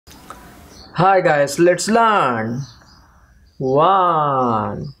Hi guys, let's learn.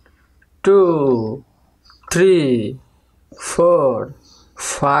 One, two, three, four,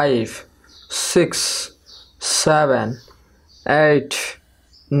 five, six, seven, eight,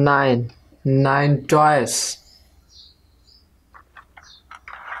 nine. Nine toys.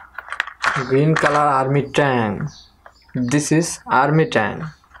 Green color army tank. This is army tank.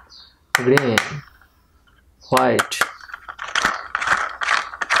 Green, white.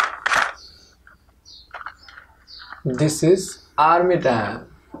 This is army tank.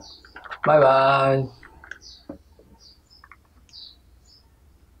 Bye bye.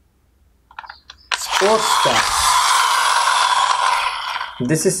 Sports car.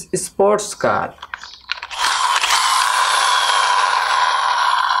 This is sports car.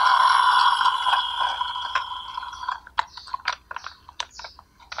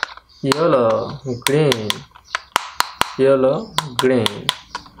 Yellow, green, yellow, green,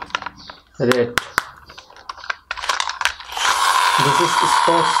 red. This is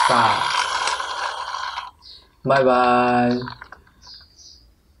sports car. Bye bye.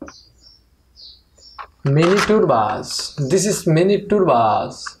 Mini tour bus. This is mini tour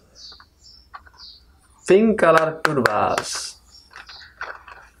bus. Pink color tour bus.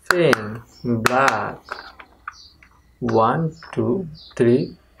 Pink, black. 1, 2,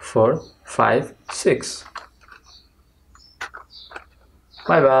 3, 4, 5, 6.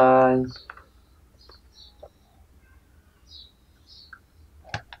 Bye bye.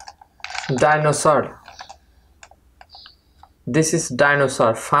 Dinosaur. This is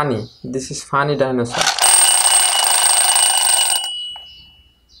dinosaur. Funny. This is funny dinosaur.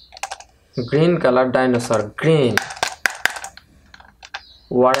 Green color dinosaur. Green.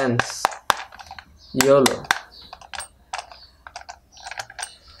 Orange. Yellow.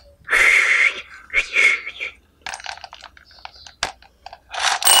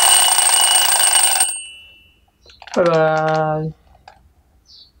 Bye bye.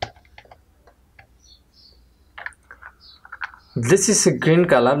 This is a green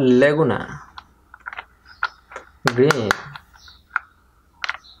color Laguna. Green.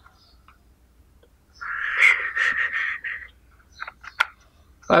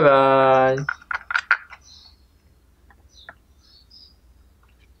 Bye bye.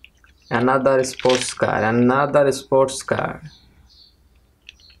 Another sports car. Another sports car.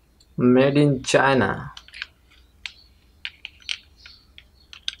 Made in China.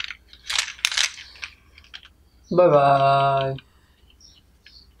 Bye bye.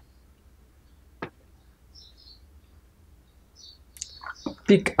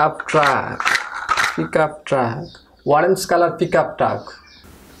 Pickup truck. Pickup truck. Orange color pickup truck.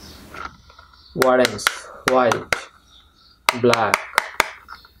 Orange, white, black.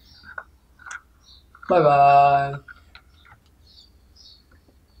 Bye bye.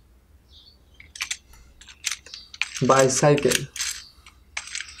 Bicycle.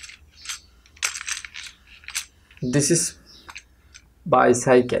 This is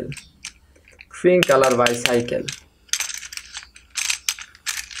bicycle. Pink color bicycle.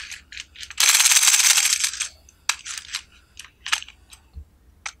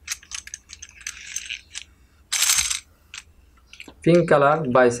 Pink color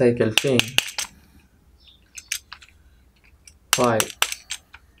bicycle. Pink, white,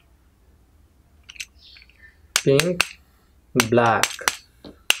 pink, black,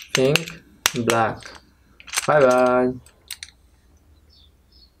 pink, black. Bye bye.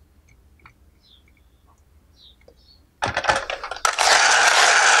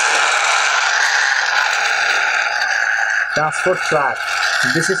 Transport truck.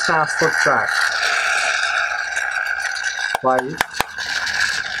 This is transport truck. White,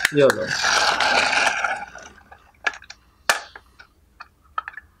 yellow.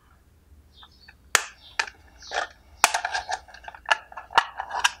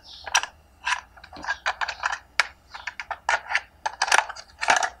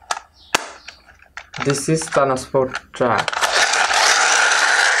 This is transport truck.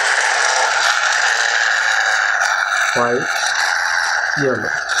 White, yellow.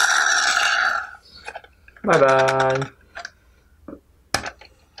 Bye bye.